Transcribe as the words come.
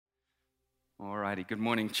Alrighty, good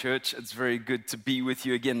morning, church. It's very good to be with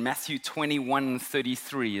you again. Matthew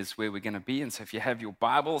 21:33 is where we're going to be. And so if you have your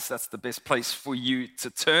Bibles, that's the best place for you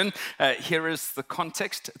to turn. Here is the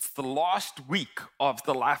context. It's the last week of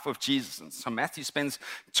the life of Jesus. And so Matthew spends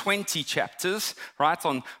 20 chapters, right,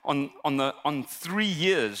 on 3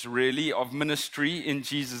 years, really, of ministry in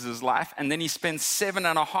Jesus' life. And then he spends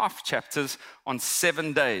 7.5 chapters on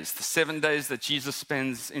 7 days, the 7 days that Jesus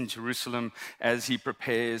spends in Jerusalem as he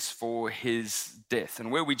prepares for his death.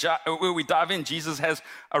 And where we dive in, Jesus has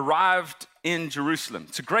arrived in Jerusalem.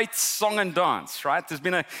 It's a great song and dance, right? There's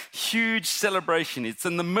been a huge celebration. It's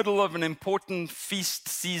in the middle of an important feast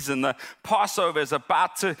season. The Passover is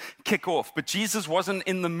about to kick off, but Jesus wasn't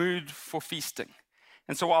in the mood for feasting.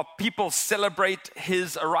 And so while people celebrate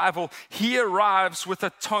his arrival, he arrives with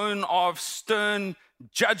a tone of stern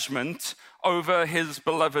judgment over his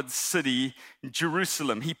beloved city,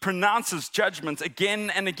 Jerusalem. He pronounces judgment again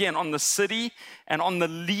and again on the city and on the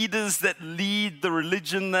leaders that lead the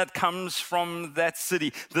religion that comes from that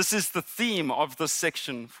city. This is the theme of this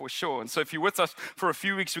section for sure. And so if you're with us for a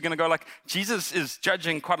few weeks, we're going to go like, Jesus is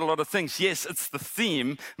judging quite a lot of things. Yes, it's the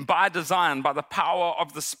theme by design, by the power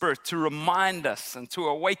of the Spirit to remind us and to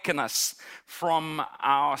awaken us from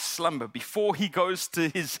our slumber. Before he goes to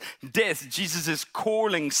his death, Jesus is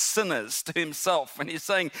calling sinners to himself, and he's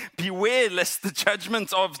saying, beware lest the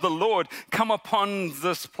judgment of the Lord come upon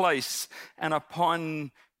this place and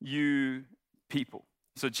upon you people.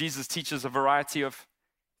 So Jesus teaches a variety of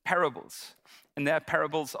parables, and they're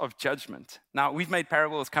parables of judgment. Now, we've made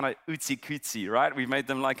parables kind of ootsy-cootsy, right? We've made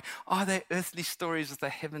them like, they're earthly stories with a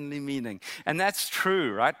heavenly meaning. And that's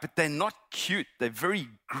true, right? But they're not cute. They're very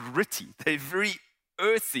gritty. They're very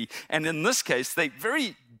earthy. And in this case, they're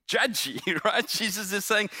very judgy, right? Jesus is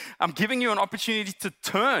saying, I'm giving you an opportunity to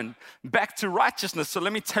turn back to righteousness. So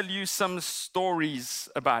let me tell you some stories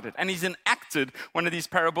about it. And he's enacted one of these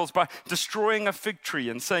parables by destroying a fig tree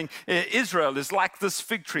and saying, Israel is like this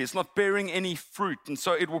fig tree. It's not bearing any fruit. And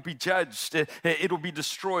so it will be judged. It will be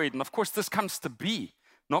destroyed. And of course, this comes to be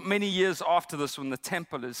not many years after this, when the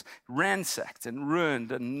temple is ransacked and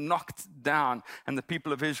ruined and knocked down, and the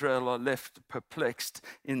people of Israel are left perplexed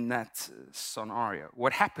in that scenario.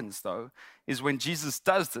 What happens, though, is when Jesus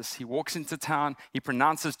does this, he walks into town, he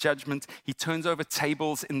pronounces judgment, he turns over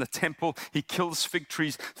tables in the temple, he kills fig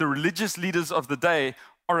trees. The religious leaders of the day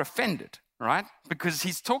are offended, right? Because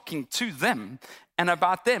he's talking to them and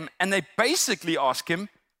about them, and they basically ask him,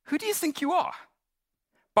 who do you think you are?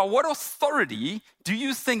 By what authority do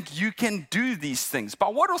you think you can do these things? By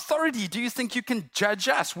what authority do you think you can judge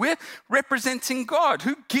us? We're representing God.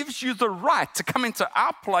 Who gives you the right to come into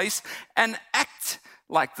our place and act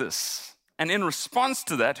like this? And in response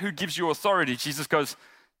to that, who gives you authority? Jesus goes,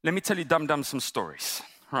 let me tell you dum-dum some stories,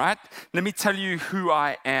 right? Let me tell you who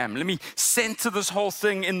I am. Let me center this whole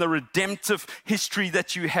thing in the redemptive history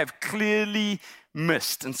that you have clearly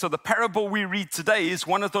missed. And so the parable we read today is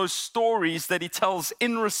one of those stories that he tells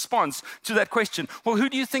in response to that question. Well, who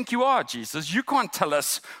do you think you are, Jesus? You can't tell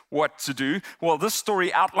us what to do. Well, this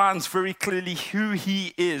story outlines very clearly who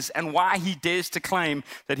he is and why he dares to claim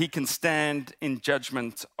that he can stand in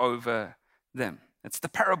judgment over them. It's the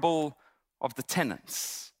parable of the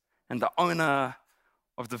tenants and the owner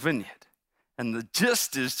of the vineyard. And the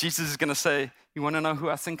gist is Jesus is going to say, you want to know who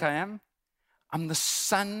I think I am? I'm the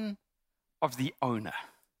son of the owner.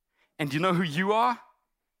 And you know who you are?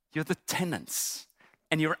 You're the tenants.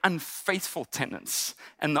 And you're unfaithful tenants.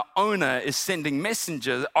 And the owner is sending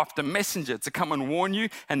messenger after messenger to come and warn you.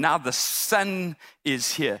 And now the son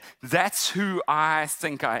is here. That's who I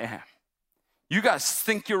think I am. You guys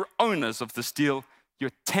think you're owners of this deal. You're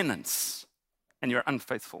tenants. And you're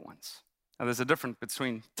unfaithful ones. Now there's a difference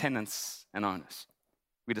between tenants and owners.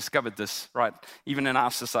 We discovered this, right, even in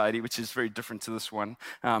our society, which is very different to this one.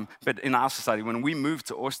 But in our society, when we moved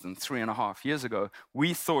to Austin 3.5 years ago,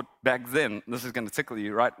 we thought back then, this is going to tickle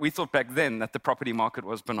you, right? We thought back then that the property market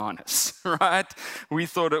was bananas, right? We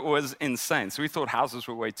thought it was insane. So we thought houses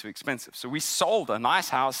were way too expensive. So we sold a nice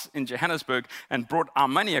house in Johannesburg and brought our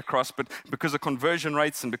money across. But because of conversion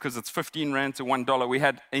rates and because it's 15 Rand to $1, we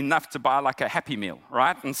had enough to buy like a Happy Meal,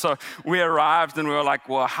 right? And so we arrived and we were like,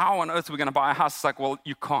 well, how on earth are we going to buy a house? It's like, well,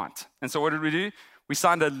 you can't. And so what did we do? We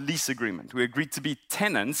signed a lease agreement. We agreed to be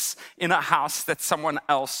tenants in a house that someone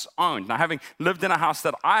else owned. Now, having lived in a house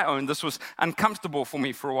that I owned, this was uncomfortable for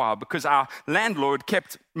me for a while because our landlord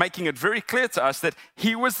kept making it very clear to us that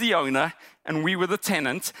he was the owner and we were the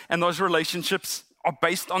tenant, and those relationships are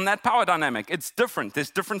based on that power dynamic. It's different.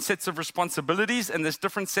 There's different sets of responsibilities and there's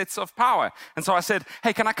different sets of power. And so I said,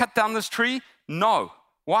 hey, can I cut down this tree? No.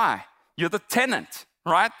 Why? You're the tenant,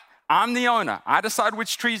 right? I'm the owner. I decide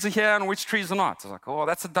which trees are here and which trees are not. I was like, oh,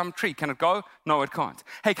 that's a dumb tree. Can it go? No, it can't.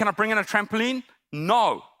 Hey, can I bring in a trampoline?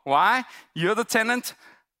 No. Why? You're the tenant.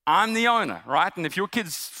 I'm the owner, right? And if your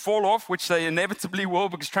kids fall off, which they inevitably will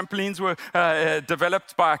because trampolines were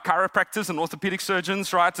developed by chiropractors and orthopedic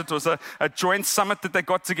surgeons, right? It was a joint summit that they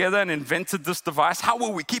got together and invented this device. How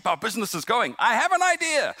will we keep our businesses going? I have an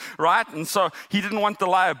idea, right? And so he didn't want the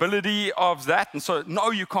liability of that. And so, no,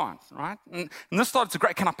 you can't, right? And this started to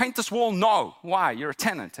great. Can I paint this wall? No. Why? You're a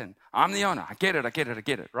tenant and I'm the owner. I get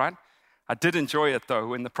it, right? I did enjoy it, though,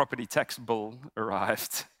 when the property tax bill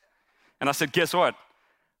arrived. And I said, guess what?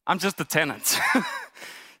 I'm just a tenant.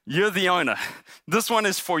 You're the owner. This one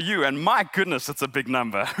is for you. And my goodness, it's a big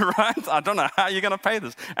number, right? I don't know how you're going to pay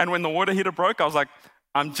this. And when the water heater broke, I was like,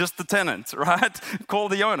 I'm just the tenant, right? Call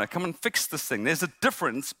the owner. Come and fix this thing. There's a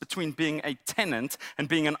difference between being a tenant and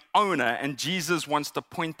being an owner. And Jesus wants to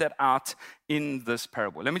point that out in this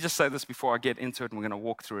parable. Let me just say this before I get into it, and we're going to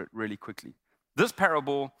walk through it really quickly. This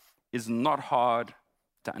parable is not hard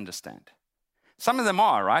to understand. Some of them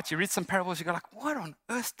are, right? You read some parables, you go like, what on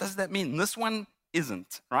earth does that mean? This one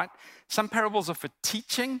isn't, right? Some parables are for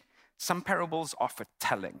teaching. Some parables are for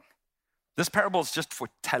telling. This parable is just for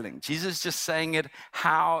telling. Jesus is just saying it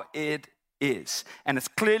how it is. And it's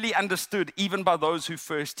clearly understood even by those who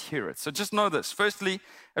first hear it. So just know this. Firstly,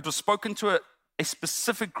 it was spoken to a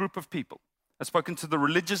specific group of people. I've spoken to the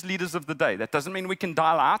religious leaders of the day. That doesn't mean we can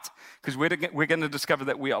dial out, because we're going to discover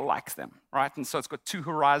that we are like them, right? And so it's got two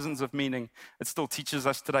horizons of meaning. It still teaches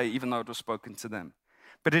us today, even though it was spoken to them.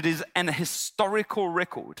 But it is an historical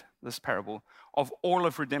record, this parable, of all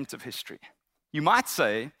of redemptive history. You might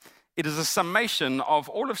say it is a summation of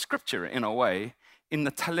all of Scripture, in a way, in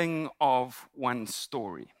the telling of one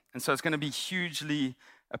story. And so it's going to be hugely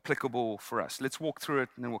applicable for us. Let's walk through it,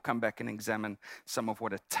 and then we'll come back and examine some of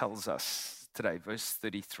what it tells us today. Verse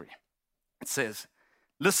 33. It says,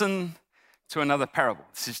 listen to another parable.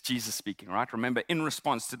 This is Jesus speaking, right? Remember, in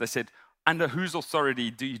response to, they said, under whose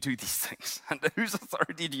authority do you do these things? Under whose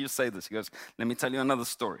authority do you say this? He goes, let me tell you another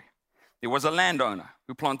story. There was a landowner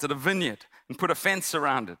who planted a vineyard and put a fence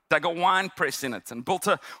around it, dug a wine press in it, and built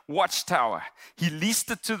a watchtower. He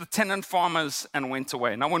leased it to the tenant farmers and went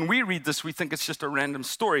away. Now, when we read this, we think it's just a random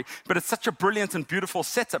story, but it's such a brilliant and beautiful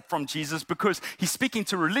setup from Jesus because he's speaking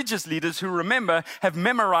to religious leaders who, remember, have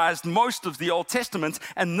memorized most of the Old Testament,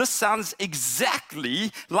 and this sounds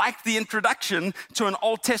exactly like the introduction to an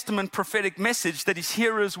Old Testament prophetic message that his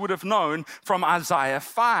hearers would have known from Isaiah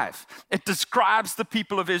 5. It describes the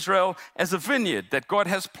people of Israel as a vineyard that God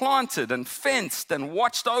has planted and fenced and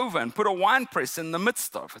watched over and put a winepress in the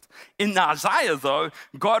midst of it. In Isaiah, though,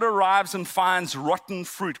 God arrives and finds rotten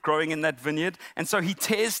fruit growing in that vineyard, and so he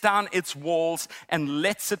tears down its walls and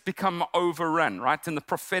lets it become overrun, right? In the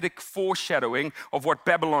prophetic foreshadowing of what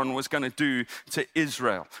Babylon was going to do to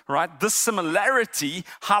Israel, right? This similarity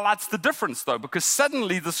highlights the difference, though, because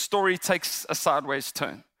suddenly the story takes a sideways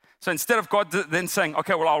turn. So instead of God then saying,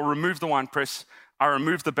 okay, well, I'll remove the winepress, I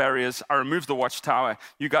remove the barriers, I remove the watchtower,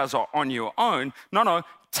 you guys are on your own. No,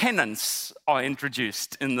 tenants are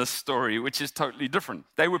introduced in this story, which is totally different.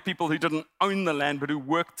 They were people who didn't own the land, but who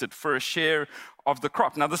worked it for a share of the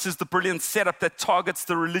crop. Now, this is the brilliant setup that targets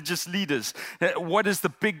the religious leaders. What is the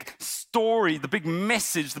big story, the big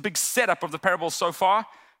message, the big setup of the parable so far?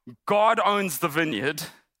 God owns the vineyard.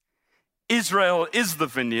 Israel is the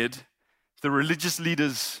vineyard. The religious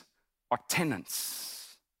leaders are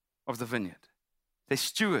tenants of the vineyard. They're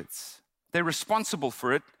stewards. They're responsible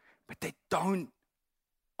for it, but they don't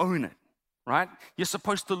own it, right? You're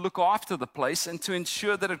supposed to look after the place and to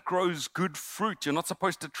ensure that it grows good fruit. You're not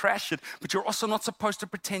supposed to trash it, but you're also not supposed to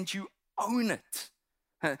pretend you own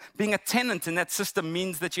it. Being a tenant in that system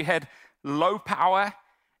means that you had low power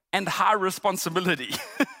and high responsibility.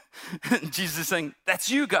 Jesus is saying, that's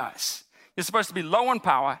you guys. You're supposed to be low on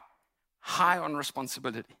power, high on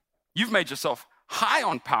responsibility. You've made yourself high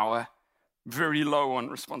on power, very low on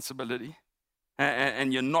responsibility,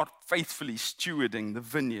 and you're not faithfully stewarding the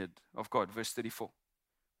vineyard of God. Verse 34.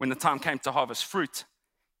 When the time came to harvest fruit,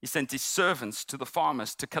 he sent his servants to the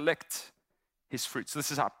farmers to collect his fruits. This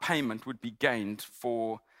is how payment would be gained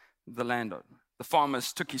for the landowner. The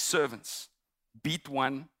farmers took his servants, beat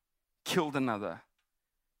one, killed another,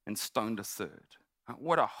 and stoned a third.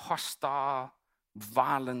 What a hostile,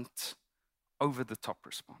 violent, over-the-top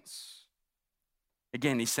response.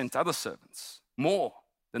 Again, he sent other servants, more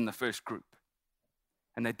than the first group,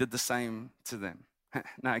 and they did the same to them.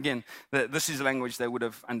 Now, again, this is language they would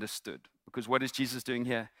have understood, because what is Jesus doing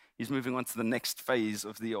here? He's moving on to the next phase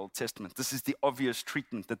of the Old Testament. This is the obvious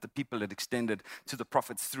treatment that the people had extended to the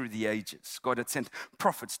prophets through the ages. God had sent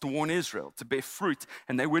prophets to warn Israel to bear fruit,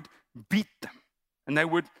 and they would beat them, and they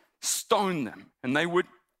would stone them, and they would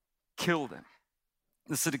kill them.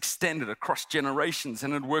 This had extended across generations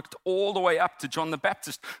and had worked all the way up to John the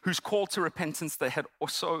Baptist, whose call to repentance they had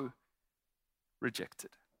also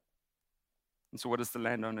rejected. And so what does the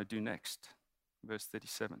landowner do next? Verse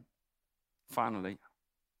 37. Finally,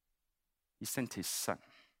 he sent his son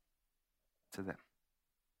to them.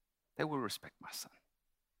 They will respect my son,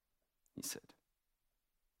 he said.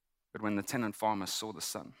 But when the tenant farmers saw the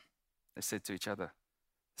son, they said to each other,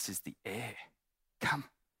 this is the heir. Come,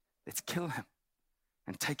 let's kill him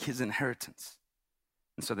and take his inheritance.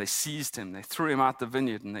 And so they seized him, they threw him out the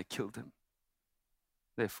vineyard, and they killed him.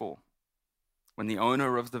 Therefore, when the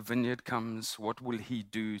owner of the vineyard comes, what will he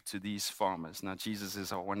do to these farmers? Now, Jesus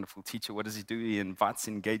is our wonderful teacher. What does he do? He invites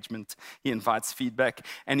engagement, he invites feedback,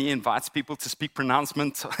 and he invites people to speak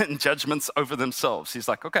pronouncements and judgments over themselves. He's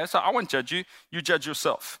like, okay, so I won't judge you, you judge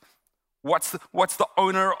yourself. What's the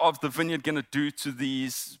owner of the vineyard going to do to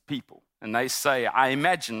these people? And they say, I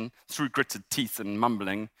imagine, through gritted teeth and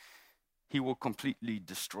mumbling, he will completely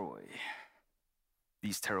destroy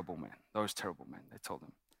these terrible men, those terrible men, they told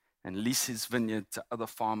him, and lease his vineyard to other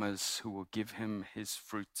farmers who will give him his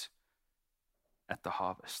fruit at the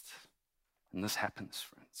harvest. And this happens,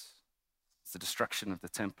 friends. It's the destruction of the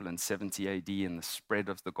temple in 70 AD and the spread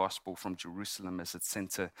of the gospel from Jerusalem as its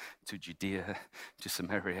center to Judea, to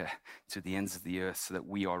Samaria, to the ends of the earth, so that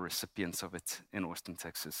we are recipients of it in Austin,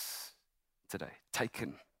 Texas today,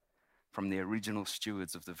 taken from the original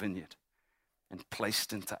stewards of the vineyard and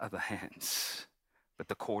placed into other hands. But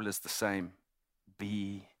the call is the same: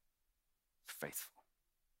 be faithful.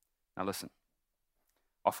 Now listen,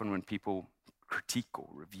 often when people critique or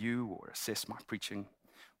review or assess my preaching,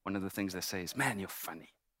 one of the things they say is, man, you're funny,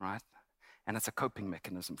 right? And it's a coping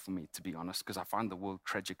mechanism for me, to be honest, because I find the world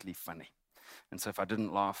tragically funny. And so if I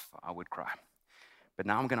didn't laugh, I would cry. But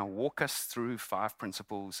now I'm going to walk us through 5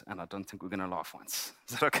 principles, and I don't think we're going to laugh once.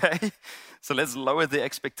 Is that okay? So let's lower the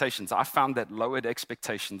expectations. I found that lowered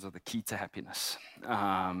expectations are the key to happiness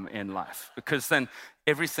in life, because then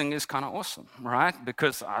everything is kind of awesome, right?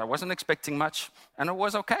 Because I wasn't expecting much, and it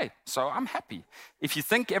was okay. So I'm happy. If you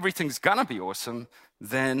think everything's going to be awesome,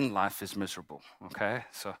 then life is miserable, okay?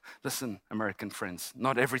 So listen, American friends,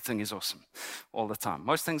 not everything is awesome all the time.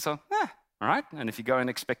 Most things are, all right? And if you go in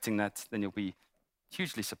expecting that, then you'll be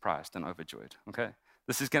hugely surprised and overjoyed, okay?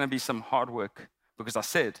 This is going to be some hard work, because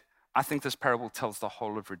I think this parable tells the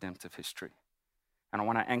whole of redemptive history. And I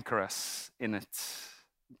want to anchor us in it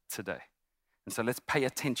today. And so let's pay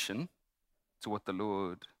attention to what the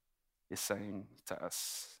Lord is saying to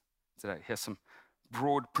us today. Here's some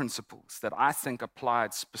broad principles that I think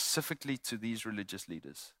applied specifically to these religious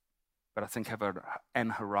leaders, but I think have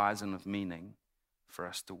an horizon of meaning for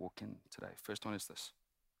us to walk in today. First one is this: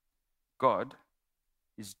 God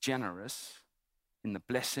is generous in the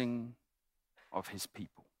blessing of his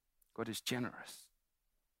people. God is generous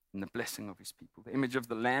in the blessing of his people. The image of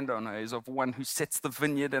the landowner is of one who sets the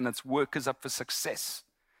vineyard and its workers up for success.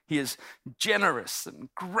 He is generous and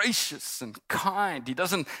gracious and kind. He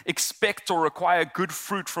doesn't expect or require good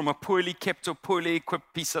fruit from a poorly kept or poorly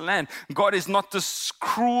equipped piece of land. God is not this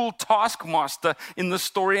cruel taskmaster in the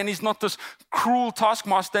story, and he's not this cruel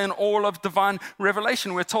taskmaster in all of divine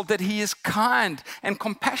revelation. We're told that he is kind and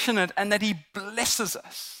compassionate and that he blesses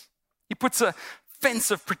us. He puts a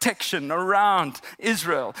fence of protection around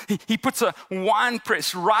Israel. He puts a wine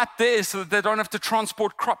press right there so that they don't have to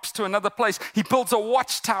transport crops to another place. He builds a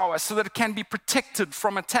watchtower so that it can be protected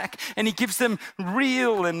from attack. And he gives them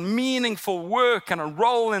real and meaningful work and a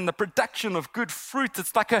role in the production of good fruit.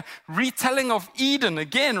 It's like a retelling of Eden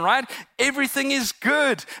again, right? Everything is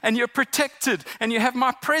good and you're protected and you have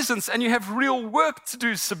my presence and you have real work to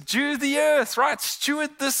do. Subdue the earth, right?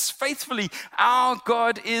 Steward this faithfully. Our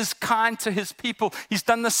God is kind to his people. He's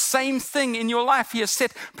done the same thing in your life. He has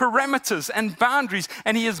set parameters and boundaries,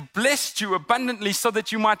 and he has blessed you abundantly so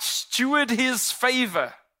that you might steward his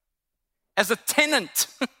favor as a tenant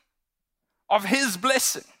of his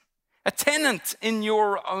blessing, a tenant in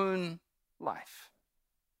your own life.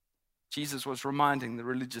 Jesus was reminding the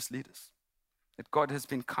religious leaders that God has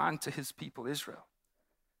been kind to his people, Israel.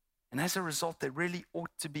 And as a result, they really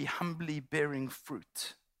ought to be humbly bearing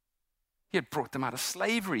fruit. He had brought them out of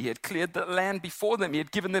slavery. He had cleared the land before them. He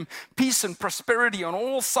had given them peace and prosperity on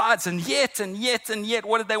all sides. And yet,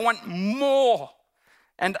 what did they want? More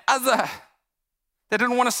and other. They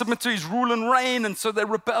didn't want to submit to his rule and reign, and so they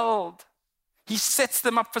rebelled. He sets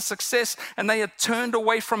them up for success, and they had turned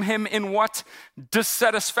away from him in what?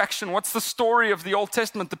 Dissatisfaction. What's the story of the Old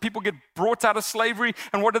Testament? The people get brought out of slavery,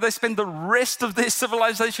 and what do they spend the rest of their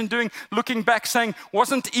civilization doing? Looking back saying,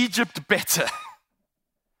 wasn't Egypt better?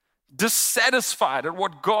 Dissatisfied at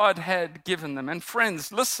what God had given them. And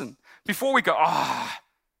friends, listen, before we go,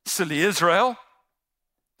 silly Israel,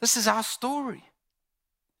 this is our story.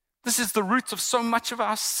 This is the root of so much of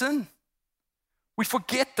our sin. We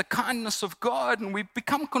forget the kindness of God, and we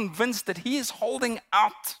become convinced that He is holding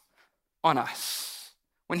out on us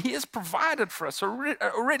when He has provided for us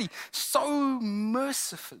already so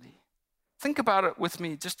mercifully. Think about it with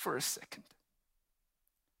me just for a second.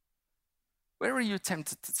 Where are you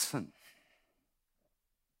tempted to sin?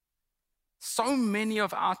 So many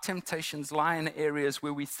of our temptations lie in areas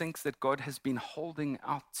where we think that God has been holding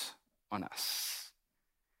out on us,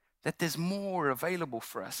 that there's more available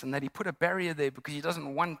for us, and that He put a barrier there because He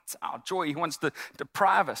doesn't want our joy. He wants to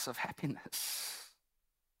deprive us of happiness.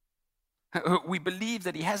 We believe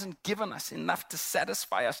that He hasn't given us enough to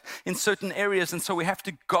satisfy us in certain areas, and so we have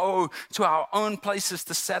to go to our own places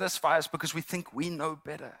to satisfy us because we think we know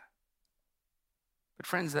better. But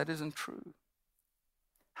friends, that isn't true.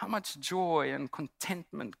 How much joy and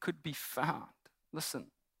contentment could be found, listen,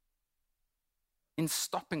 in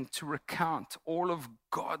stopping to recount all of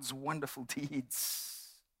God's wonderful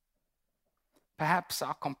deeds. Perhaps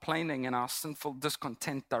our complaining and our sinful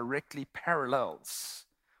discontent directly parallels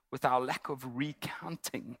with our lack of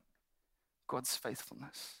recounting God's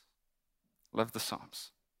faithfulness. Love the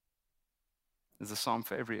Psalms. There's a psalm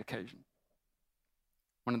for every occasion.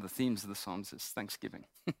 One of the themes of the Psalms is thanksgiving.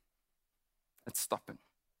 It's stopping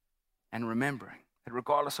and remembering that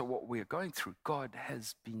regardless of what we are going through, God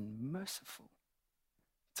has been merciful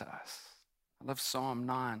to us. I love Psalm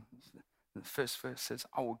 9. The first verse says,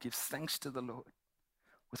 I will give thanks to the Lord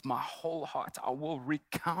with my whole heart. I will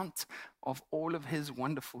recount of all of His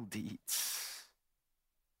wonderful deeds.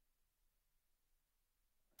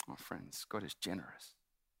 Oh, friends, God is generous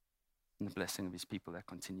in the blessing of His people that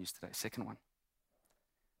continues today. Second one,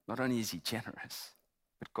 not only is He generous,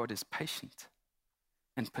 but God is patient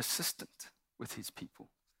and persistent with His people.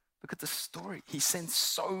 Look at the story. He sends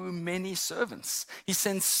so many servants. He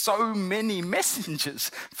sends so many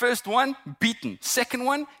messengers. First one, beaten. Second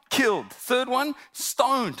one, killed. Third one,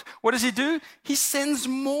 stoned. What does He do? He sends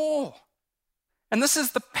more. And this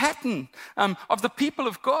is the pattern of the people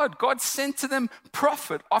of God. God sent to them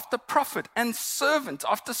prophet after prophet and servant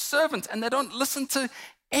after servant, and they don't listen to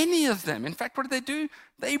any of them. In fact, what do?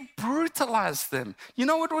 They brutalize them. You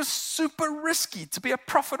know, it was super risky to be a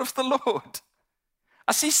prophet of the Lord.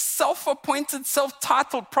 I see self-appointed,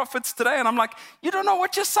 self-titled prophets today, and I'm like, you don't know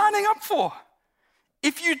what you're signing up for.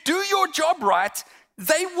 If you do your job right,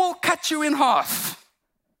 they will cut you in half.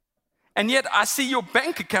 And yet I see your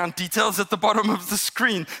bank account details at the bottom of the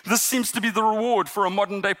screen. This seems to be the reward for a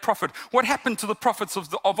modern day prophet. What happened to the prophets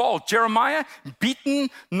of old? Jeremiah, beaten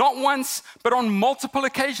not once, but on multiple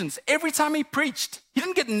occasions. Every time he preached, he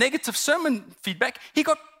didn't get negative sermon feedback. He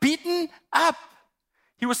got beaten up.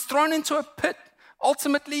 He was thrown into a pit,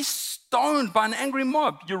 ultimately stoned by an angry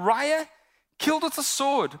mob. Uriah, killed with a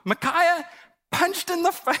sword. Micaiah, punched in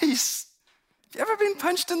the face. Have you ever been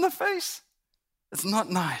punched in the face? It's not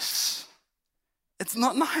nice. It's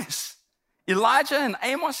not nice. Elijah and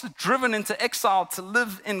Amos are driven into exile to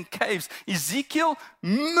live in caves. Ezekiel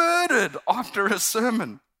murdered after a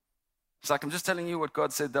sermon. It's like, I'm just telling you what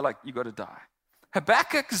God said. They're like, you got to die.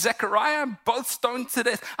 Habakkuk, Zechariah, both stoned to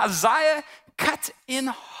death. Isaiah cut in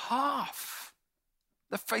half.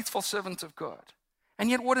 The faithful servant of God. And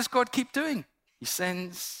yet what does God keep doing? He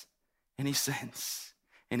sends and He sends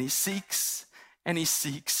and He seeks and He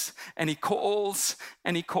seeks, and He calls,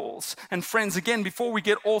 and He calls. And friends, again, before we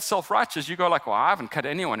get all self-righteous, you go like, well, I haven't cut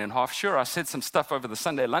anyone in half. Sure, I said some stuff over the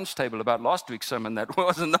Sunday lunch table about last week's sermon that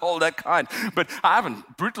wasn't all that kind, but I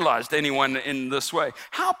haven't brutalized anyone in this way.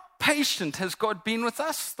 How patient has God been with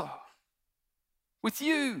us, though? With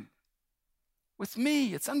you? With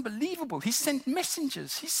me? It's unbelievable. He sent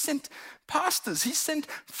messengers. He sent pastors. He sent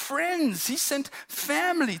friends. He sent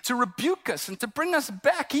family to rebuke us and to bring us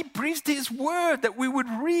back. He breathed His word that we would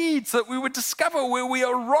read, so that we would discover where we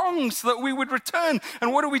are wrong, so that we would return.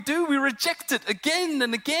 And what do? We reject it again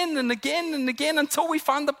and again and again and again until we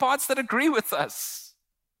find the parts that agree with us.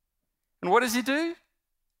 And what does He do?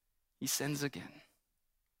 He sends again.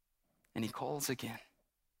 And He calls again.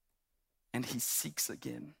 And He seeks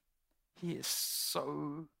again. He is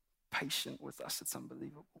so patient with us, it's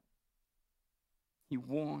unbelievable. He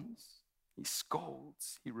warns, He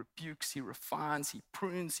scolds, He rebukes, He refines, He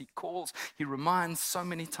prunes, He calls, He reminds so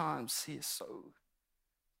many times. He is so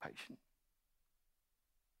patient.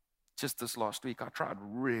 just this last week, I tried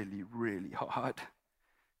really, really hard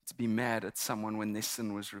to be mad at someone when their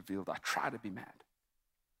sin was revealed. I tried to be mad.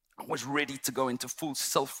 I was ready to go into full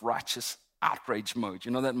self-righteous outrage mode. You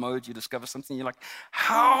know that mode, you discover something, you're like,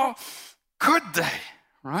 how could they,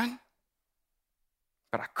 right?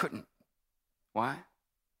 But I couldn't. Why?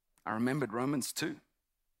 I remembered Romans 2,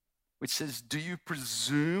 which says, do you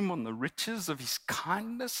presume on the riches of his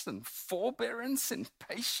kindness and forbearance and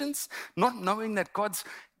patience, not knowing that God's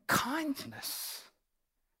kindness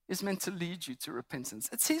is meant to lead you to repentance?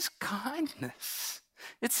 It's his kindness.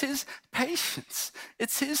 It's his patience.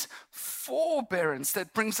 It's his forbearance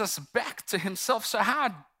that brings us back to himself. So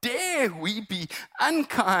how dare we be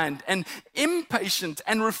unkind and impatient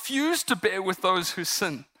and refuse to bear with those who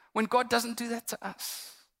sin when God doesn't do that to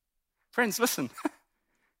us? Friends, listen.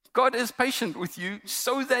 God is patient with you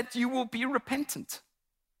so that you will be repentant.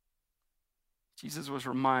 Jesus was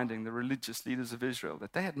reminding the religious leaders of Israel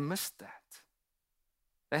that they had missed that.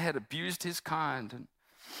 They had abused his kind,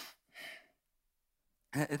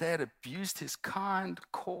 and they had abused his kind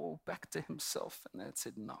call back to himself, and they had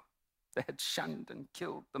said no. They had shunned and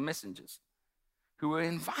killed the messengers who were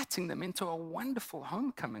inviting them into a wonderful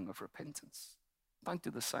homecoming of repentance. Don't do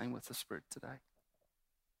the same with the Spirit today.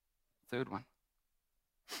 Third one.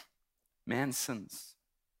 Man sins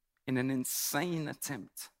in an insane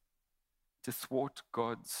attempt to thwart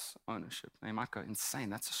God's ownership. Now you might go, insane,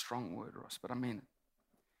 that's a strong word, Ross, but I mean it.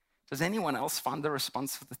 Does anyone else find the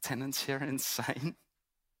response of the tenants here insane?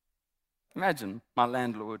 Imagine my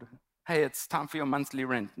landlord, hey, it's time for your monthly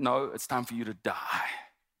rent. No, it's time for you to die.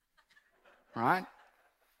 Right?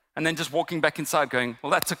 And then just walking back inside going,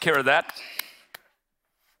 well, that took care of that.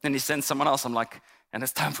 Then he sends someone else. I'm like, and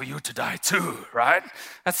it's time for you to die too, right?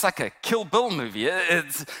 That's like a Kill Bill movie.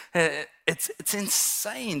 It's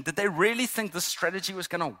insane. Did they really think this strategy was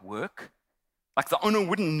going to work? Like the owner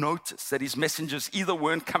wouldn't notice that his messengers either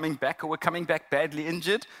weren't coming back or were coming back badly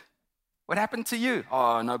injured? What happened to you?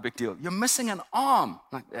 Oh, no big deal. You're missing an arm.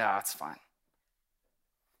 Like, yeah, it's fine.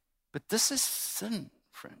 But this is sin,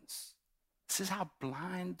 friends. This is how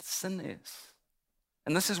blind sin is.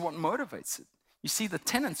 And this is what motivates it. You see, the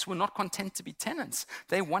tenants were not content to be tenants.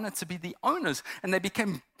 They wanted to be the owners, and they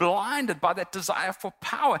became blinded by that desire for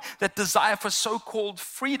power, that desire for so-called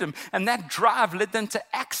freedom. And that drive led them to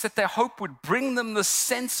acts that they hoped would bring them the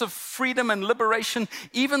sense of freedom and liberation,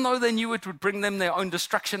 even though they knew it would bring them their own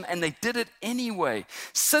destruction, and they did it anyway.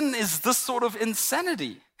 Sin is this sort of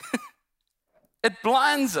insanity. It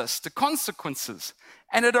blinds us to consequences,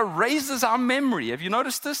 and it erases our memory. Have you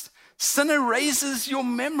noticed this? Sin erases your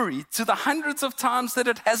memory to the hundreds of times that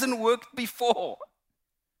it hasn't worked before.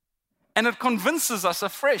 And it convinces us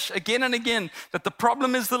afresh, again and again, that the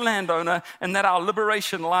problem is the landowner and that our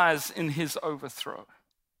liberation lies in his overthrow.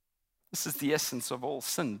 This is the essence of all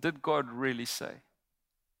sin. Did God really say,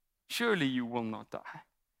 surely you will not die?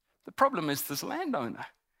 The problem is this landowner.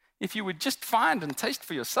 If you would just find and taste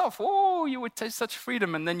for yourself, oh, you would taste such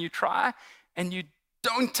freedom, and then you try and you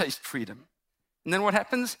don't taste freedom. And then what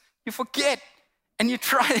happens? You forget, and you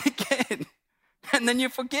try again, and then you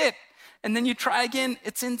forget, and then you try again.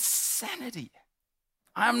 It's insanity.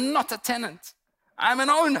 I'm not a tenant. I'm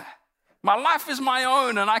an owner. My life is my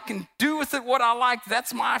own, and I can do with it what I like.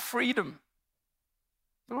 That's my freedom.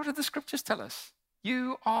 But what do the scriptures tell us?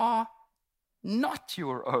 You are not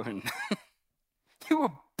your own. You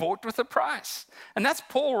were bought with a price. And that's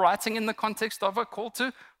Paul writing in the context of a call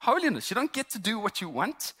to holiness. You don't get to do what you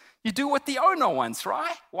want. You do what the owner wants,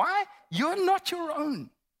 right? Why? You're not your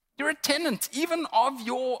own. You're a tenant, even of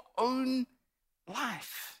your own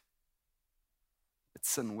life. But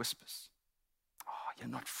sin whispers, oh, you're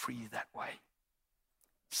not free that way.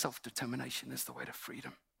 Self-determination is the way to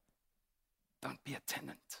freedom. Don't be a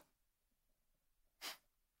tenant.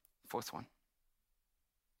 Fourth one.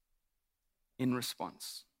 In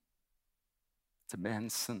response to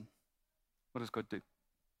man's sin, what does God do?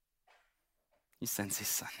 He sends his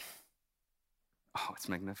son. Oh, it's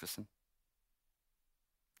magnificent.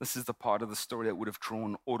 This is the part of the story that would have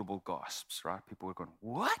drawn audible gasps, right? People would have gone,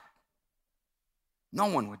 what? No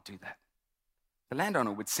one would do that. The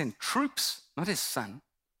landowner would send troops, not his son.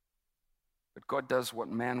 But God does what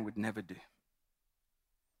man would never do.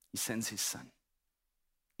 He sends his son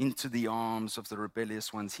into the arms of the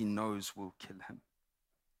rebellious ones he knows will kill him.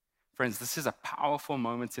 Friends, this is a powerful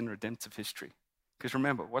moment in redemptive history. Because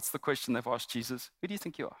remember, what's the question they've asked Jesus? Who do you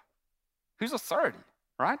think you are? Whose authority,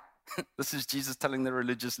 right? This is Jesus telling the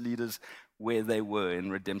religious leaders where they were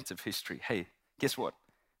in redemptive history. Hey, guess what?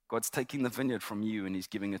 God's taking the vineyard from you and he's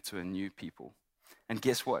giving it to a new people. And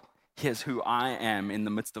guess what? Here's who I am in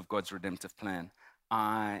the midst of God's redemptive plan.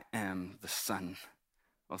 I am the Son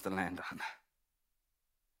of the landowner.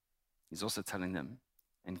 He's also telling them,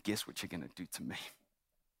 and guess what you're going to do to me?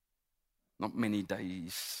 Not many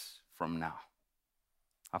days from now,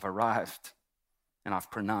 I've arrived and I've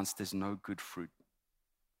pronounced there's no good fruit.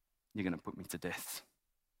 You're going to put me to death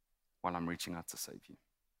while I'm reaching out to save you.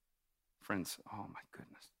 Friends, oh my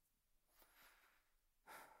goodness.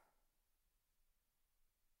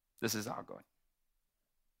 This is our God.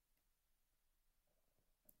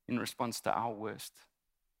 In response to our worst,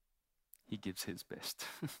 he gives his best.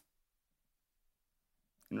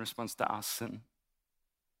 In response to our sin,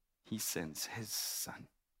 he sends his son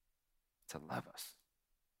to love us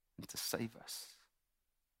and to save us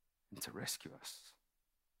and to rescue us.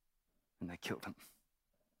 And they killed him.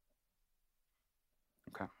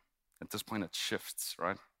 Okay. At this point, it shifts,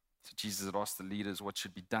 right? So Jesus had asked the leaders what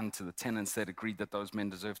should be done to the tenants. They'd agreed that those men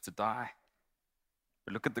deserved to die.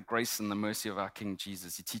 But look at the grace and the mercy of our King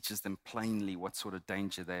Jesus. He teaches them plainly what sort of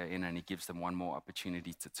danger they are in, and he gives them one more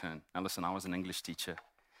opportunity to turn. Now listen, I was an English teacher.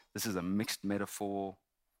 This is a mixed metaphor,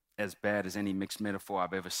 as bad as any mixed metaphor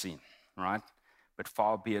I've ever seen, right? But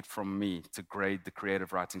far be it from me to grade the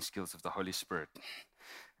creative writing skills of the Holy Spirit.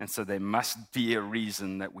 And so there must be a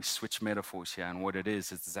reason that we switch metaphors here. And what it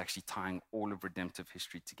is it's actually tying all of redemptive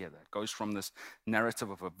history together. It goes from this narrative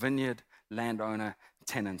of a vineyard, landowner,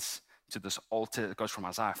 tenants, to this altar. It goes from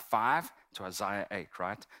Isaiah 5 to Isaiah 8,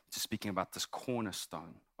 right? To speaking about this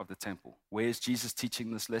cornerstone of the temple. Where's Jesus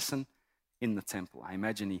teaching this lesson? In the temple. I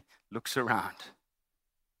imagine he looks around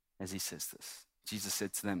as he says this. Jesus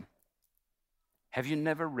said to them, have you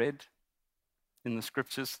never read in the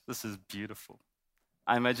scriptures? This is beautiful.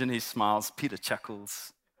 I imagine he smiles, Peter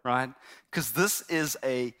chuckles, right? Because this is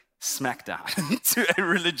a smackdown to a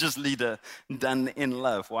religious leader done in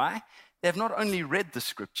love. Why? They have not only read the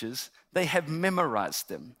scriptures, they have memorized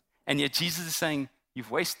them. And yet Jesus is saying,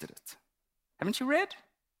 you've wasted it. Haven't you read?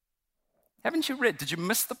 Haven't you read? Did you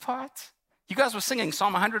miss the part? You guys were singing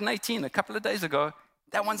Psalm 118 a couple of days ago.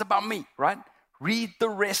 That one's about me, right? Read the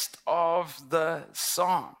rest of the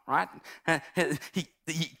psalm, right?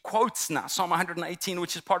 He quotes now Psalm 118,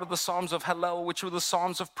 which is part of the Psalms of Hallel, which were the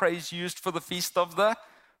Psalms of praise used for the feast of the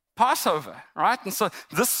Passover, right? And so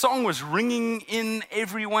this song was ringing in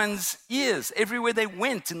everyone's ears. Everywhere they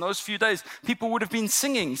went in those few days, people would have been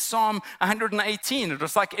singing Psalm 118. It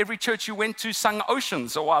was like every church you went to sung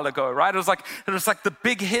Oceans a while ago, right? It was like the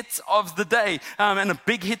big hit of the day and a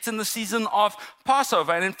big hit in the season of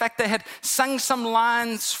Passover. And in fact, they had sung some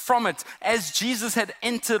lines from it as Jesus had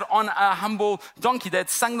entered on a humble donkey. They had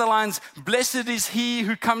sung the lines, blessed is he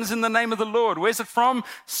who comes in the name of the Lord. Where's it from?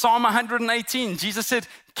 Psalm 118. Jesus said,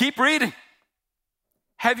 keep reading.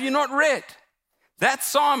 Have you not read? That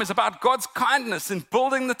psalm is about God's kindness in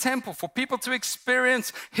building the temple for people to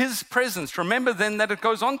experience his presence. Remember then that it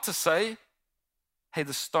goes on to say, hey,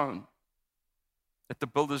 the stone that the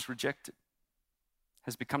builders rejected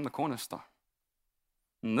has become the cornerstone.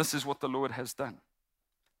 And this is what the Lord has done.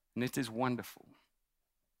 And it is wonderful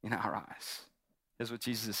in our eyes. Here's what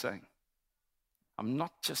Jesus is saying. I'm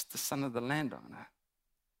not just the son of the landowner.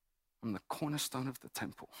 I'm the cornerstone of the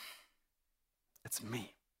temple. It's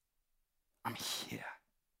me. I'm here.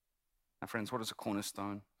 Now, friends, what is a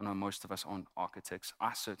cornerstone? I know most of us aren't architects.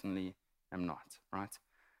 I certainly am not, right?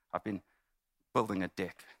 I've been building a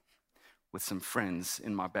deck with some friends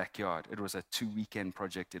in my backyard. It was a 2-weekend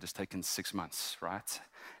project. It has taken 6 months, right?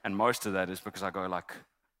 And most of that is because I go like,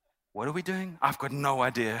 what are we doing? I've got no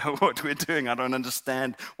idea what we're doing. I don't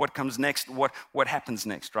understand what comes next, what happens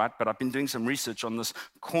next, right? But I've been doing some research on this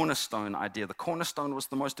cornerstone idea. The cornerstone was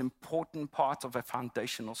the most important part of a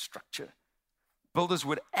foundational structure. Builders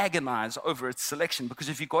would agonize over its selection because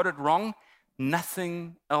if you got it wrong,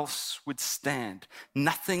 nothing else would stand.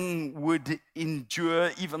 Nothing would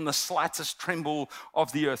endure even the slightest tremble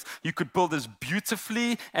of the earth. You could build as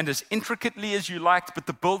beautifully and as intricately as you liked, but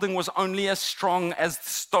the building was only as strong as the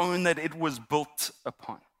stone that it was built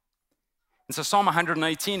upon. And so Psalm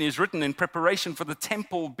 118 is written in preparation for the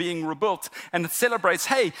temple being rebuilt. And it celebrates,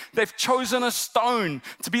 hey, they've chosen a stone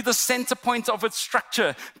to be the center point of its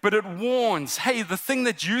structure. But it warns, hey, the thing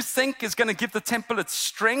that you think is going to give the temple its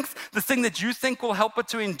strength, the thing that you think will help it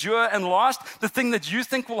to endure and last, the thing that you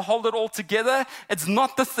think will hold it all together, it's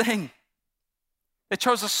not the thing. They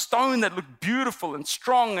chose a stone that looked beautiful and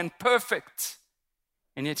strong and perfect.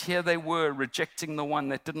 And yet here they were rejecting the one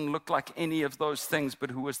that didn't look like any of those things,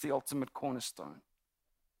 but who was the ultimate cornerstone.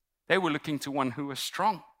 They were looking to one who was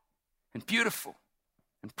strong and beautiful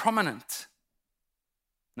and prominent.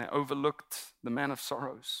 And they overlooked the man of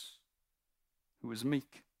sorrows, who was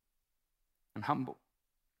meek and humble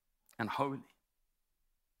and holy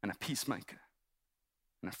and a peacemaker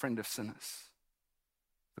and a friend of sinners.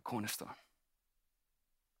 the cornerstone.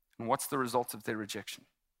 And what's the result of their rejection?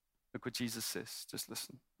 Look what Jesus says. Just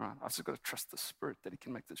listen. Right? I've just got to trust the Spirit that He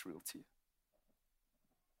can make this real to you.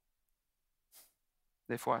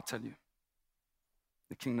 Therefore, I tell you,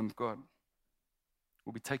 the kingdom of God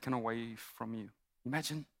will be taken away from you.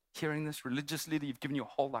 Imagine hearing this. Religious leader, you've given your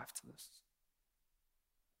whole life to this.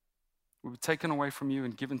 Will be taken away from you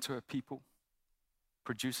and given to a people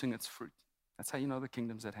producing its fruit. That's how you know the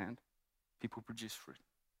kingdom's at hand. People produce fruit.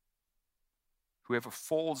 Whoever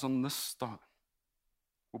falls on this stone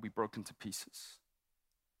will be broken to pieces.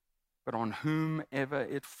 But on whomever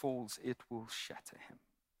it falls, it will shatter him.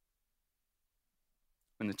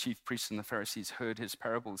 When the chief priests and the Pharisees heard his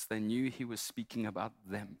parables, they knew he was speaking about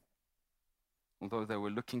them. Although they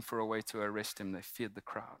were looking for a way to arrest him, they feared the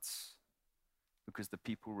crowds because the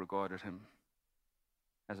people regarded him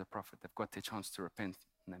as a prophet. They've got their chance to repent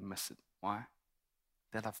and they miss it. Why?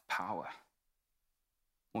 They love power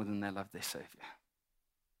more than they love their Savior.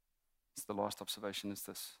 It's the last observation is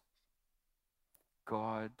this.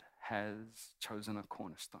 God has chosen a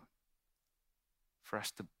cornerstone for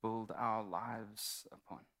us to build our lives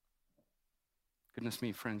upon. Goodness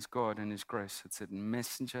me, friends, God in His grace had said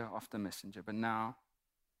messenger after messenger. But now,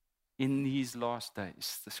 in these last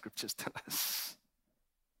days, the scriptures tell us,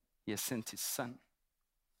 He has sent His Son.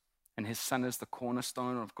 And His Son is the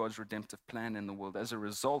cornerstone of God's redemptive plan in the world. As a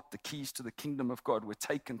result, the keys to the kingdom of God were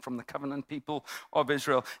taken from the covenant people of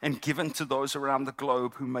Israel and given to those around the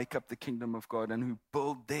globe who make up the kingdom of God and who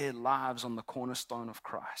build their lives on the cornerstone of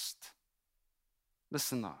Christ.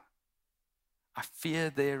 Listen though, I fear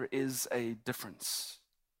there is a difference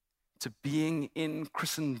to being in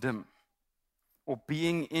Christendom or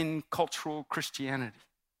being in cultural Christianity,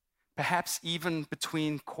 perhaps even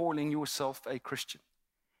between calling yourself a Christian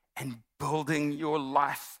and building your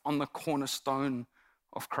life on the cornerstone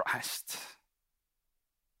of Christ.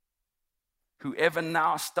 Whoever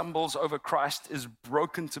now stumbles over Christ is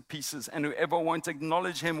broken to pieces, and whoever won't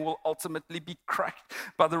acknowledge Him will ultimately be crushed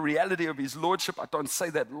by the reality of His lordship. I don't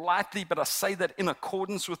say that lightly, but I say that in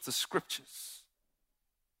accordance with the scriptures.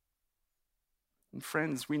 And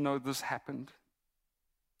friends, we know this happened.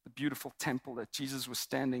 The beautiful temple that Jesus was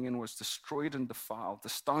standing in was destroyed and defiled. The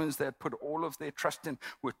stones they had put all of their trust in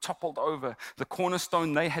were toppled over. The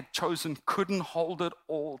cornerstone they had chosen couldn't hold it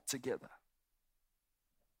all together.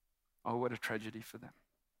 Oh, what a tragedy for them.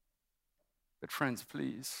 But friends,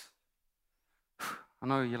 please, I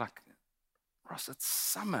know you're like, Ross, it's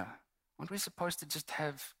summer. Aren't we supposed to just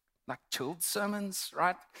have like chilled sermons,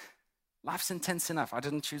 right? Life's intense enough. I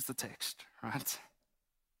didn't choose the text, right?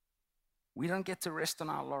 We don't get to rest on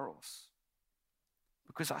our laurels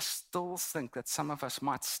because I still think that some of us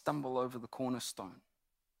might stumble over the cornerstone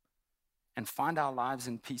and find our lives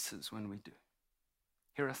in pieces when we do.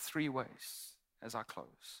 Here are 3 ways as I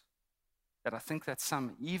close that I think that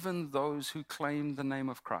some, even those who claim the name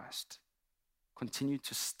of Christ, continue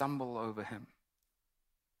to stumble over Him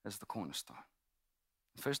as the cornerstone.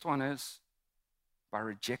 The first one is by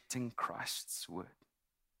rejecting Christ's word.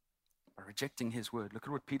 By rejecting His word. Look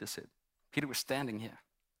at what Peter said. Peter was standing here,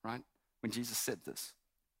 right, when Jesus said this.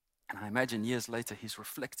 And I imagine years later, he's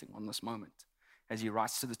reflecting on this moment as he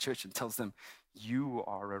writes to the church and tells them, you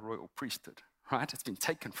are a royal priesthood, right? It's been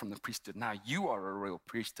taken from the priesthood. Now you are a royal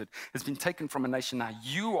priesthood. It's been taken from a nation. Now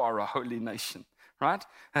you are a holy nation, right?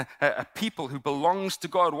 A people who belongs to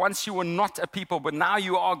God. Once you were not a people, but now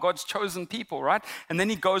you are God's chosen people, right? And then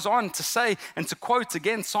he goes on to say, and to quote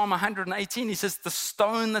again, Psalm 118, he says, the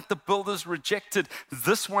stone that the builders rejected,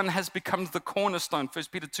 this one has become the cornerstone, 1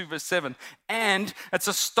 Peter 2 verse 7. And it's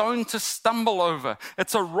a stone to stumble over.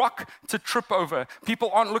 It's a rock to trip over.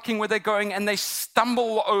 People aren't looking where they're going and they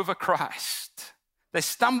stumble over Christ. They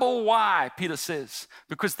stumble, why? Peter says,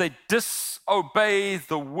 because they disobey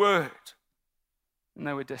the word. And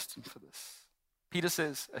they were destined for this. Peter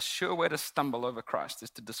says, a sure way to stumble over Christ is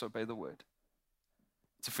to disobey the word.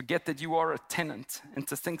 To forget that you are a tenant and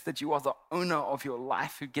to think that you are the owner of your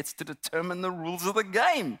life who gets to determine the rules of the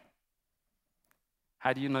game.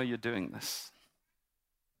 How do you know you're doing this?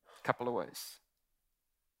 A couple of ways.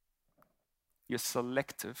 You're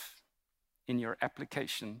selective in your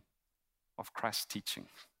application of Christ's teaching.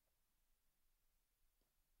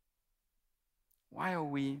 Why are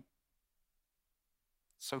we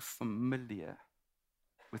so familiar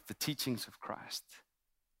with the teachings of Christ,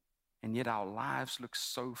 and yet our lives look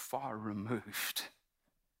so far removed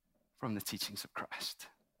from the teachings of Christ?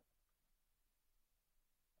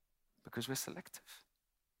 Because we're selective.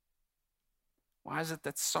 Why is it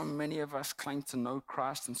that so many of us claim to know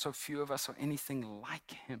Christ and so few of us are anything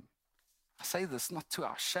like Him? I say this not to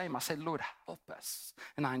our shame. I say, Lord, help us.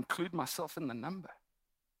 And I include myself in the number.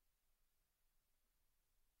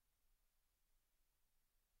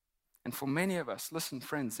 And for many of us, listen,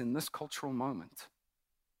 friends, in this cultural moment,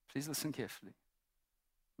 please listen carefully.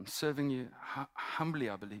 I'm serving you humbly,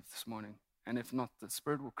 I believe, this morning. And if not, the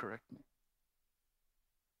Spirit will correct me.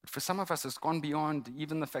 But for some of us, it's gone beyond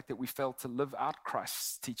even the fact that we failed to live out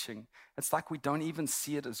Christ's teaching. It's like we don't even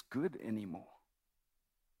see it as good anymore.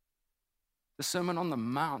 The Sermon on the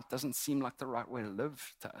Mount doesn't seem like the right way to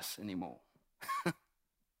live to us anymore.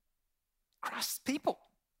 Christ's people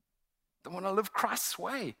don't want to live Christ's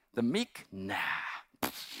way. The meek, nah.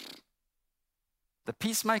 The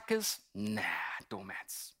peacemakers, nah,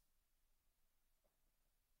 doormats.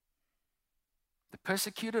 The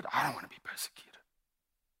persecuted, I don't want to be persecuted.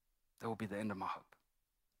 That will be the end of my hope.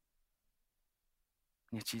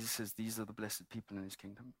 And yet Jesus says these are the blessed people in his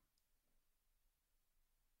kingdom.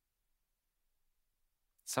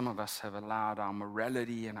 Some of us have allowed our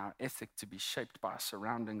morality and our ethic to be shaped by our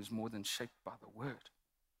surroundings more than shaped by the word.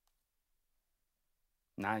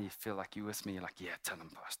 Now you feel like you're with me. You're like, yeah, tell him,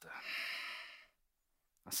 Pastor.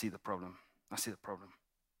 I see the problem. But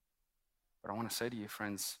I want to say to you,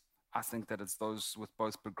 friends, I think that it's those with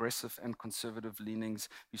both progressive and conservative leanings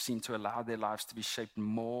who seem to allow their lives to be shaped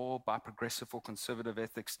more by progressive or conservative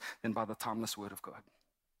ethics than by the timeless word of God.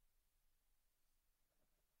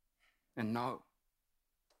 And no,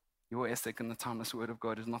 your ethic and the timeless word of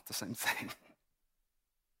God is not the same thing.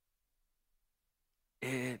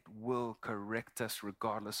 It will correct us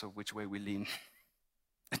regardless of which way we lean.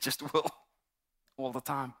 It just will, all the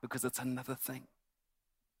time, because it's another thing.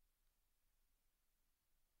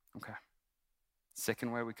 Okay.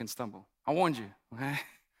 Second way we can stumble. I warned you, okay?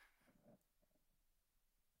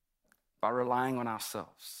 By relying on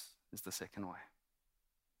ourselves is the second way.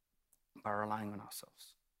 By relying on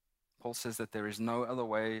ourselves. Paul says that there is another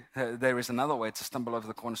way to stumble over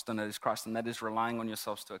the cornerstone that is Christ, and that is relying on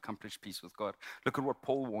yourselves to accomplish peace with God. Look at what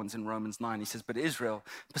Paul warns in Romans 9. He says, but Israel,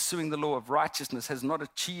 pursuing the law of righteousness, has not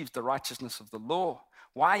achieved the righteousness of the law.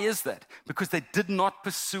 Why is that? Because they did not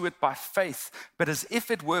pursue it by faith, but as if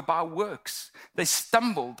it were by works. They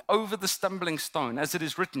stumbled over the stumbling stone, as it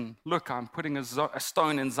is written, look, I'm putting a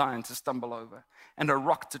stone in Zion to stumble over, and a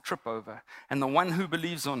rock to trip over, and the one who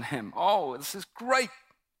believes on him. Oh, this is great.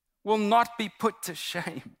 Will not be put to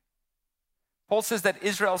shame. Paul says that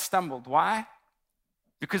Israel stumbled. Why?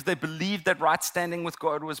 Because they believed that right standing with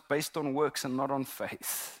God was based on works and not on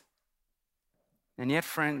faith. And yet,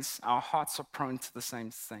 friends, our hearts are prone to the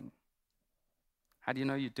same thing. How do you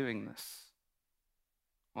know you're doing this?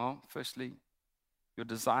 Well, firstly, your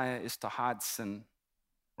desire is to hide sin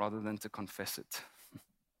rather than to confess it.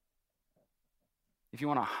 If you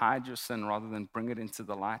want to hide your sin rather than bring it into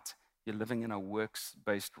the light, you're living in a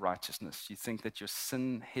works-based righteousness. You think that your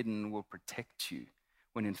sin hidden will protect you,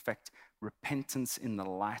 when in fact, repentance in the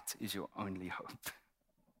light is your only hope.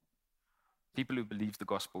 People who believe the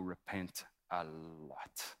gospel repent a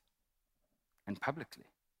lot, and publicly.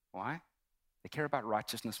 Why? They care about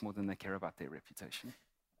righteousness more than they care about their reputation.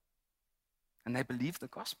 And they believe the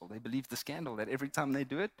gospel. They believe the scandal that every time they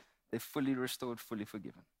do it, they're fully restored, fully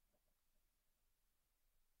forgiven.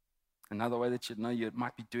 Another way that you'd know you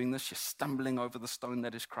might be doing this, you're stumbling over the stone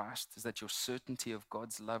that is Christ, is that your certainty of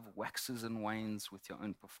God's love waxes and wanes with your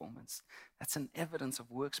own performance. That's an evidence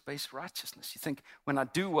of works-based righteousness. You think, when I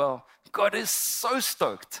do well, God is so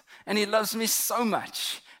stoked, and he loves me so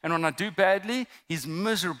much. And when I do badly, he's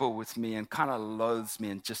miserable with me and kind of loathes me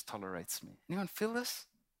and just tolerates me. Anyone feel this?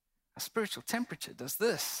 Our spiritual temperature does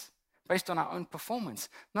this. Based on our own performance.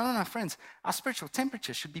 No, friends. Our spiritual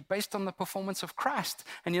temperature should be based on the performance of Christ.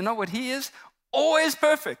 And you know what he is? Always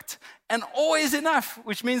perfect and always enough,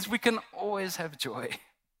 which means we can always have joy.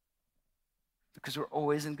 Because we're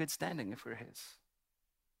always in good standing if we're his.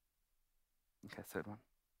 Okay, third one.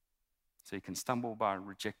 So you can stumble by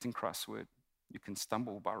rejecting Christ's word. You can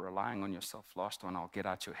stumble by relying on yourself. Last one, I'll get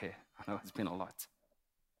out your hair. I know it's been a lot.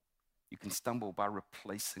 You can stumble by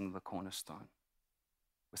replacing the cornerstone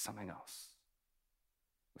with something else.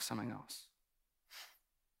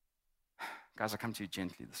 Guys, I come to you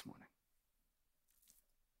gently this morning.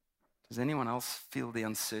 Does anyone else feel the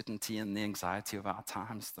uncertainty and the anxiety of our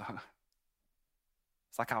times, though?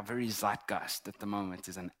 It's like our very zeitgeist at the moment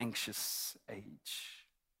is an anxious age.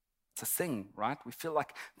 It's a thing, right? We feel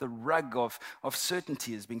like the rug of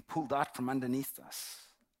certainty is being pulled out from underneath us.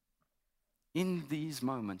 In these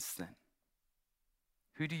moments, then,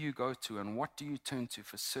 who do you go to and what do you turn to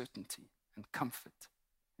for certainty and comfort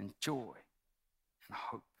and joy and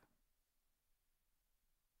hope?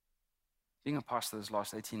 Being a pastor those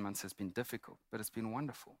last 18 months has been difficult, but it's been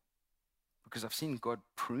wonderful because I've seen God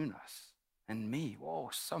prune us and me,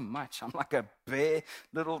 so much. I'm like a bare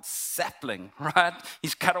little sapling, right?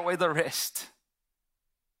 He's cut away the rest.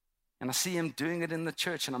 And I see him doing it in the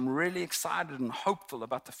church, and I'm really excited and hopeful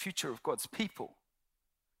about the future of God's people.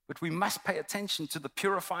 But we must pay attention to the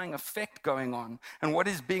purifying effect going on. And what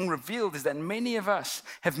is being revealed is that many of us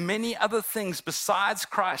have many other things besides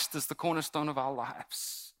Christ as the cornerstone of our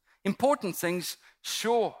lives. Important things,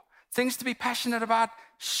 sure. Things to be passionate about,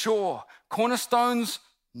 sure. Cornerstones,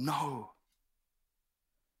 no.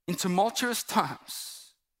 In tumultuous times,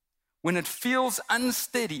 when it feels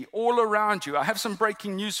unsteady all around you, I have some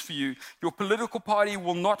breaking news for you. Your political party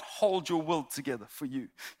will not hold your will together for you.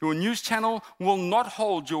 Your news channel will not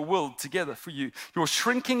hold your will together for you. Your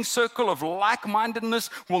shrinking circle of like-mindedness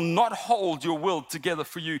will not hold your will together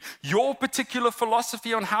for you. Your particular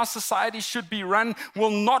philosophy on how society should be run will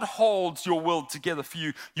not hold your will together for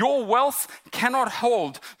you. Your wealth cannot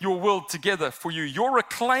hold your will together for you. Your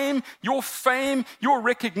acclaim, your fame, your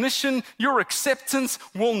recognition, your acceptance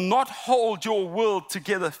will not hold your world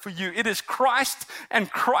together for you. It is Christ and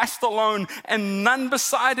Christ alone, and none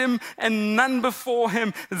beside him and none before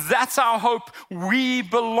him. That's our hope. We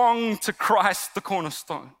belong to Christ, the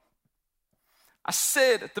cornerstone. I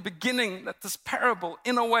said at the beginning that this parable,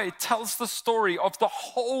 in a way, tells the story of the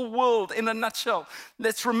whole world in a nutshell.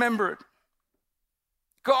 Let's remember it.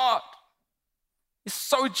 God is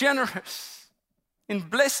so generous in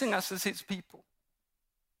blessing us as his people.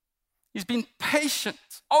 He's been patient,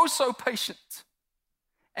 oh so patient,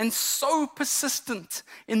 and so persistent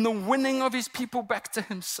in the winning of his people back to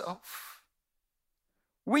himself.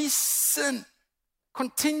 We sin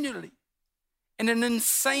continually in an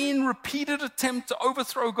insane, repeated attempt to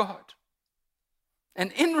overthrow God.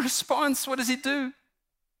 And in response, what does he do?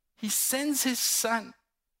 He sends his son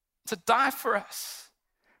to die for us,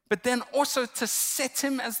 but then also to set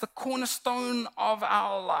him as the cornerstone of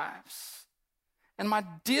our lives. And my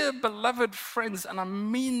dear beloved friends, and I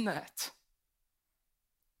mean that,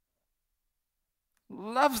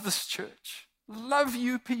 love this church, love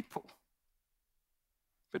you people.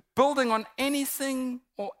 But building on anything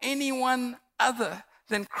or anyone other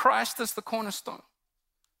than Christ as the cornerstone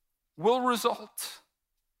will result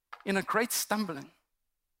in a great stumbling.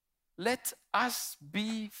 Let us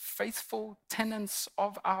be faithful tenants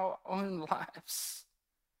of our own lives.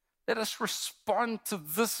 Let us respond to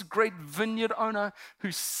this great vineyard owner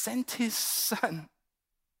who sent his son.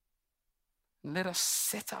 And let us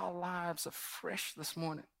set our lives afresh this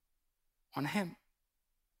morning on him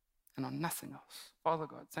and on nothing else. Father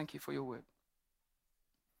God, thank you for your word.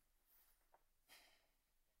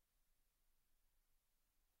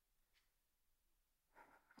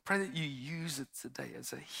 I pray that you use it today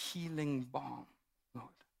as a healing balm, Lord.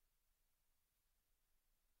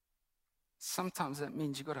 Sometimes that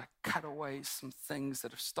means you've got to cut away some things that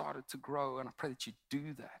have started to grow, and I pray that you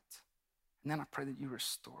do that. And then I pray that you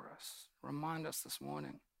restore us. Remind us this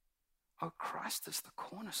morning, oh, Christ is the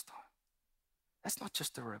cornerstone. That's not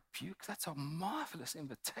just a rebuke, that's a marvelous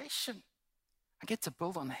invitation. I get to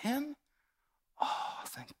build on him. Oh,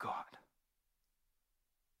 thank God.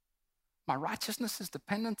 My righteousness is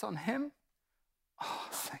dependent on him. Oh,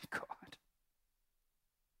 thank God.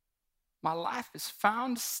 My life is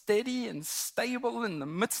found steady and stable in the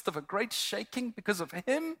midst of a great shaking because of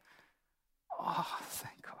him. Oh,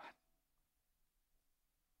 thank God.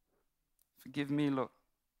 Forgive me, Lord,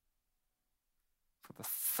 for the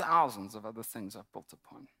thousands of other things I've built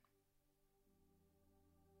upon.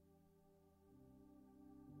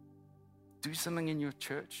 Do something in your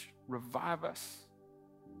church. Revive us.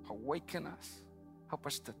 Awaken us. Help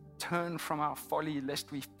us to turn from our folly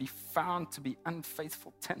lest we be found to be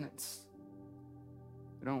unfaithful tenants.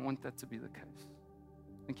 We don't want that to be the case.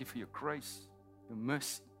 Thank you for your grace, your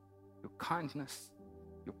mercy, your kindness,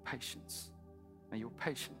 your patience. May your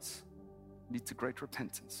patience lead to great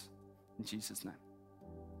repentance. In Jesus' name.